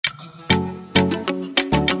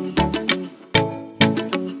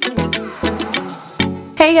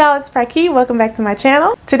Hey y'all, it's Praki. Welcome back to my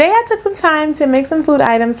channel. Today I took some time to make some food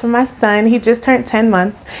items for my son. He just turned 10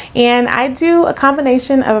 months and I do a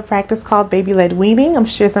combination of a practice called Baby Led Weaning. I'm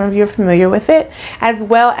sure some of you are familiar with it, as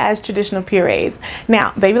well as traditional purees.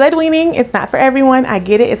 Now, Baby Led Weaning, it's not for everyone. I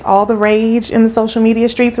get it. It's all the rage in the social media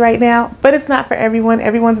streets right now, but it's not for everyone.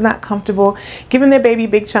 Everyone's not comfortable giving their baby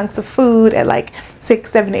big chunks of food at like 6,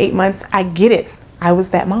 7, 8 months. I get it. I was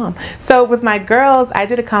that mom. So with my girls, I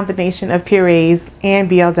did a combination of purees and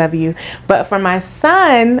BLW. But for my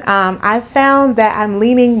son, I found that I'm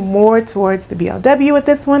leaning more towards the BLW with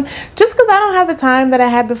this one, just because I don't have the time that I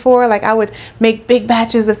had before. Like I would make big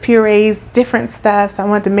batches of purees, different stuff. So I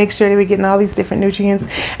wanted to make sure that we're getting all these different nutrients.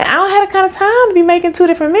 And I don't have the kind of time to be making 2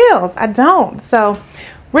 different meals. I don't. So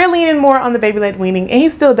we're leaning more on the Baby Led Weaning, and he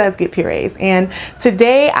still does get purees. And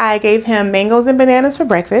today I gave him mangoes and bananas for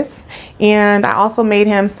breakfast, and I also made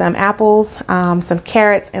him some apples, some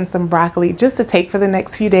carrots, and some broccoli just to take for the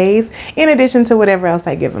next few days, in addition to whatever else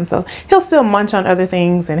I give him. So he'll still munch on other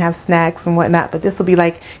things and have snacks and whatnot, but this will be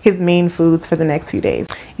like his main foods for the next few days.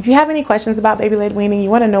 If you have any questions about Baby Led Weaning, you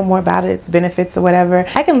want to know more about it, its benefits or whatever,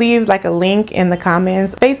 I can leave like a link in the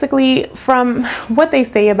comments. Basically, from what they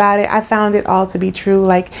say about it, I found it all to be true.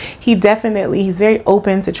 Like he's very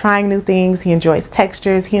open to trying new things. He enjoys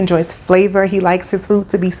textures, he enjoys flavor, he likes his food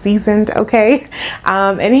to be seasoned, okay?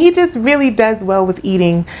 And he just really does well with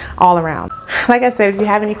eating all around. Like I said, if you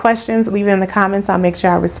have any questions, leave it in the comments. I'll make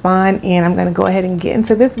sure I respond, and I'm gonna go ahead and get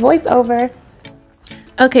into this voiceover.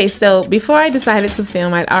 Okay, so before I decided to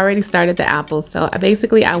film, I'd already started the apples. So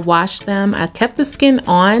I washed them, I kept the skin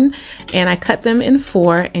on, and I cut them in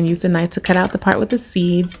 4 and used a knife to cut out the part with the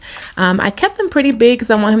seeds. I kept them pretty big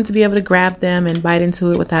because I want him to be able to grab them and bite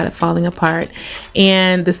into it without it falling apart.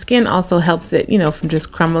 And the skin also helps it, you know, from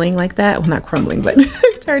just crumbling like that. Well, not crumbling, but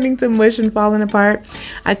turning to mush and falling apart.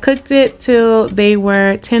 I cooked it till they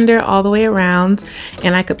were tender all the way around,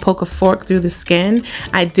 and I could poke a fork through the skin.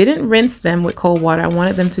 I didn't rinse them with cold water. I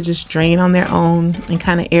wanted them to just drain on their own and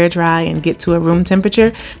kind of air dry and get to a room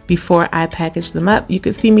temperature before I package them up. You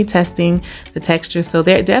could see me testing the texture. So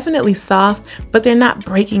they're definitely soft, but they're not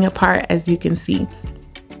breaking apart, as you can see.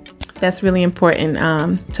 That's really important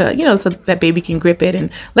to, you know, so that baby can grip it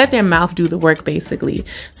and let their mouth do the work basically.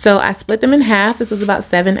 So I split them in half. This was about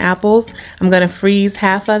 7 apples. I'm going to freeze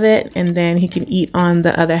half of it, and then he can eat on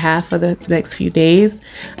the other half for the next few days.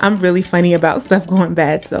 I'm really funny about stuff going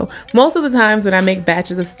bad. So most of the times when I make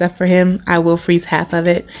batches of stuff for him, I will freeze half of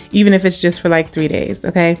it, even if it's just for like 3 days.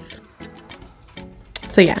 Okay.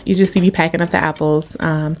 So yeah, you just see me packing up the apples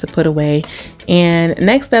to put away. And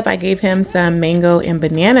next up, I gave him some mango and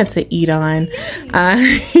banana to eat on.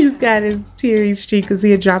 He's got his teary streak because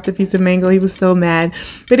he had dropped a piece of mango. He was so mad.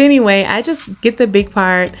 But anyway, I just get the big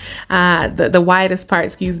part, the widest part,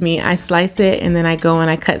 excuse me. I slice it, and then I go and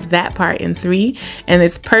I cut that part in 3. And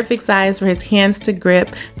it's perfect size for his hands to grip.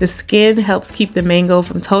 The skin helps keep the mango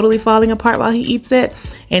from totally falling apart while he eats it.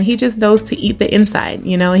 And he just knows to eat the inside,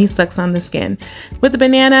 you know, he sucks on the skin. With the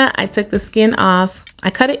banana, I took the skin off. I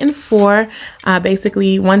cut it in 4,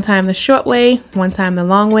 basically 1 time the short way, 1 time the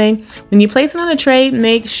long way. When you place it on a tray,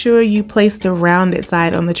 make sure you place the rounded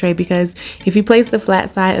side on the tray, because if you place the flat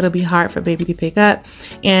side, it'll be hard for baby to pick up.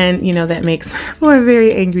 And you know, that makes for a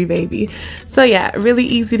very angry baby. So yeah, really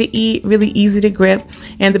easy to eat, really easy to grip.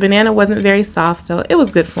 And the banana wasn't very soft, so it was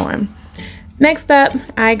good for him. Next up,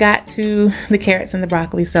 I got to the carrots and the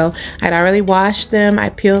broccoli. So I'd already washed them,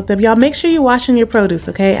 I peeled them. Y'all make sure you're washing your produce,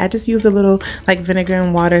 okay? I just use a little like vinegar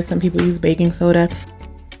and water. Some people use baking soda.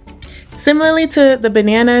 Similarly to the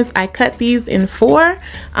bananas, I cut these in 4.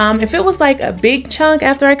 If it was like a big chunk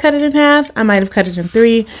after I cut it in half, I might have cut it in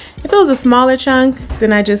 3. If it was a smaller chunk,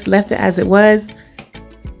 then I just left it as it was.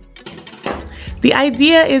 The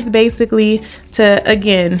idea is basically to,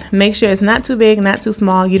 again, make sure it's not too big, not too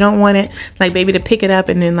small. You don't want it like baby to pick it up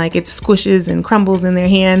and then like it squishes and crumbles in their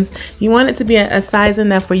hands. You want it to be a size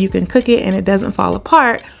enough where you can cook it and it doesn't fall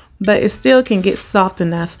apart, but it still can get soft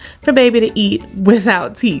enough for baby to eat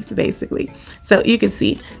without teeth, basically. So you can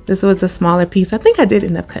see this was a smaller piece. I think I did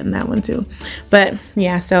end up cutting that one too. But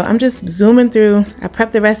yeah, so I'm just zooming through. I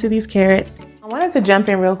prepped the rest of these carrots. I wanted to jump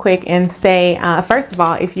in real quick and say, first of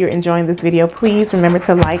all, if you're enjoying this video, please remember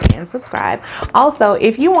to like and subscribe. Also,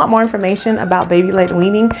 if you want more information about Baby Led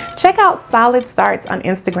Weaning, check out Solid Starts on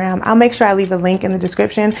Instagram. I'll make sure I leave a link in the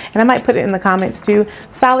description, and I might put it in the comments too.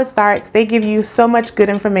 Solid Starts, they give you so much good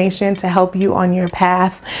information to help you on your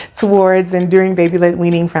path towards and during Baby Led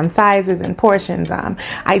Weaning, from sizes and portions,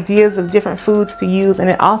 ideas of different foods to use, and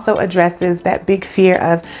it also addresses that big fear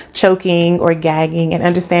of choking or gagging and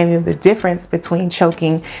understanding the difference between between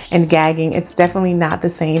choking and gagging. It's definitely not the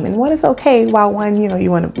same, and one is okay while one, you know,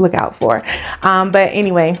 you want to look out for. But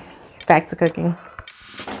anyway, back to cooking.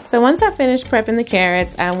 So once I finished prepping the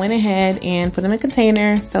carrots, I went ahead and put them in a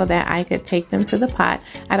container so that I could take them to the pot.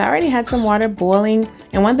 I'd already had some water boiling,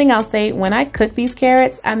 and one thing I'll say, when I cook these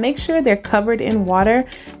carrots, I make sure they're covered in water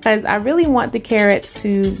because I really want the carrots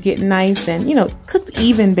to get nice and, you know, cooked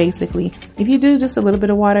even basically. If you do just a little bit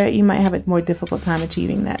of water, you might have a more difficult time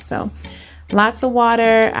achieving that. So lots of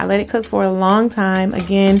water. I let it cook for a long time.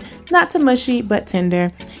 Again, not too mushy, but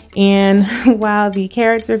tender. And while the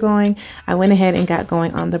carrots are going, I went ahead and got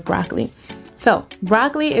going on the broccoli. So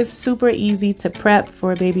broccoli is super easy to prep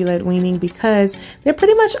for baby led weaning because they're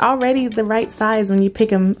pretty much already the right size when you pick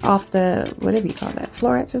them off the, whatever you call that,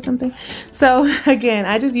 florets or something. So again,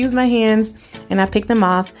 I just use my hands and I pick them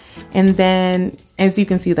off. And then as you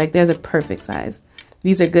can see, like they're the perfect size.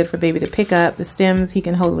 These are good for baby to pick up. The stems he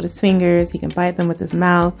can hold with his fingers. He can bite them with his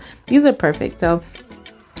mouth. These are perfect. So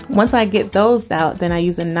once I get those out, then I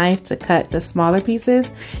use a knife to cut the smaller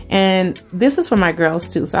pieces. And this is for my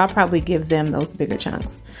girls too, so I'll probably give them those bigger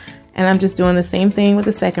chunks. And I'm just doing the same thing with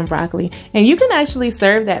the second broccoli. And you can actually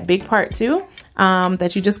serve that big part too,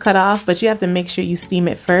 that you just cut off, but you have to make sure you steam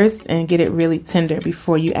it first and get it really tender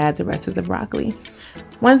before you add the rest of the broccoli.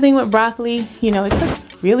 One thing with broccoli, you know, it cooks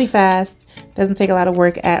really fast. Doesn't take a lot of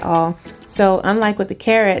work at all. So unlike with the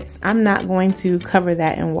carrots, I'm not going to cover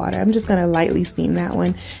that in water. I'm just going to lightly steam that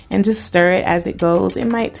one and just stir it as it goes. It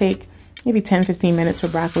might take maybe 10-15 minutes for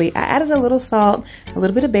broccoli. I added a little salt, a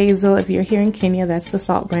little bit of basil. If you're here in Kenya, that's the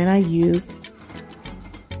salt brand I use.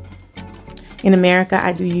 In America,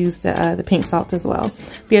 I do use the pink salt as well.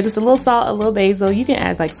 But yeah, just a little salt, a little basil. You can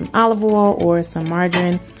add like some olive oil or some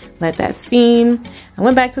margarine. Let that steam. I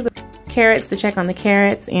went back to the carrots to check on the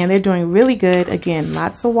carrots, and they're doing really good. Again,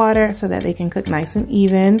 lots of water so that they can cook nice and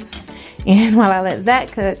even. And while I let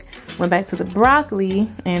that cook, went back to the broccoli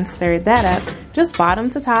and stirred that up, just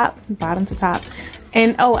bottom to top, bottom to top.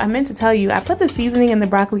 And oh, I meant to tell you, I put the seasoning in the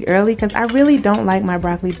broccoli early because I really don't like my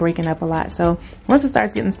broccoli breaking up a lot. So once it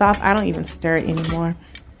starts getting soft, I don't even stir it anymore.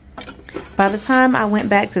 By the time I went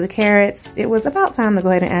back to the carrots, it was about time to go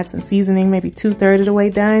ahead and add some seasoning, maybe 2/3 of the way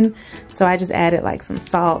done. So I just added like some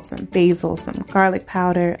salt, some basil, some garlic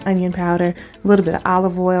powder, onion powder, a little bit of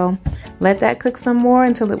olive oil. Let that cook some more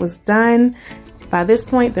until it was done. By this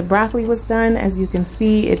point, the broccoli was done. As you can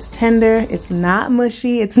see, it's tender. It's not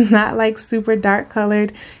mushy. It's not like super dark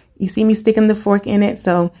colored. You see me sticking the fork in it,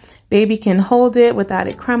 so baby can hold it without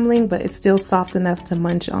it crumbling, but it's still soft enough to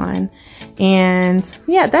munch on. And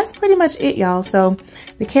yeah, that's pretty much it, y'all. So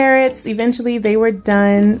the carrots, eventually they were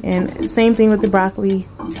done, and same thing with the broccoli,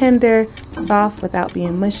 tender, soft without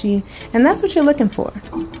being mushy, and that's what you're looking for.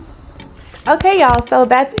 Okay, y'all, so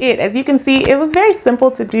that's it. As you can see, it was very simple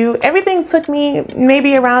to do. Everything took me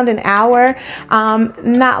maybe around an hour,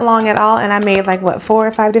 not long at all, and I made like what, 4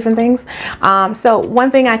 or 5 different things. So one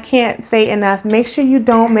thing I can't say enough, make sure you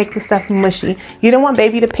don't make the stuff mushy. You don't want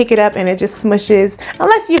baby to pick it up and it just smushes,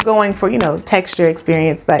 unless you're going for, you know, texture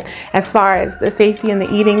experience. But as far as the safety and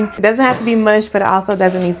the eating, it doesn't have to be mush, but it also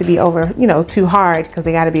doesn't need to be over, you know, too hard, because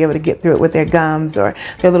they got to be able to get through it with their gums or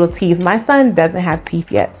their little teeth. My son doesn't have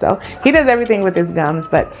teeth yet, so he does everything with his gums.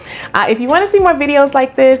 But if you want to see more videos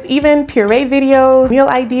like this, even puree videos, meal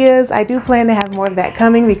ideas, I do plan to have more of that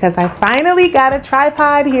coming because I finally got a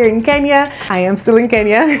tripod here in Kenya. I am still in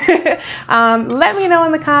Kenya. Let me know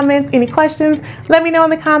in the comments any questions. Let me know in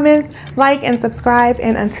the comments. Like and subscribe,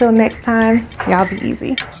 and until next time, y'all be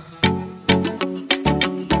easy.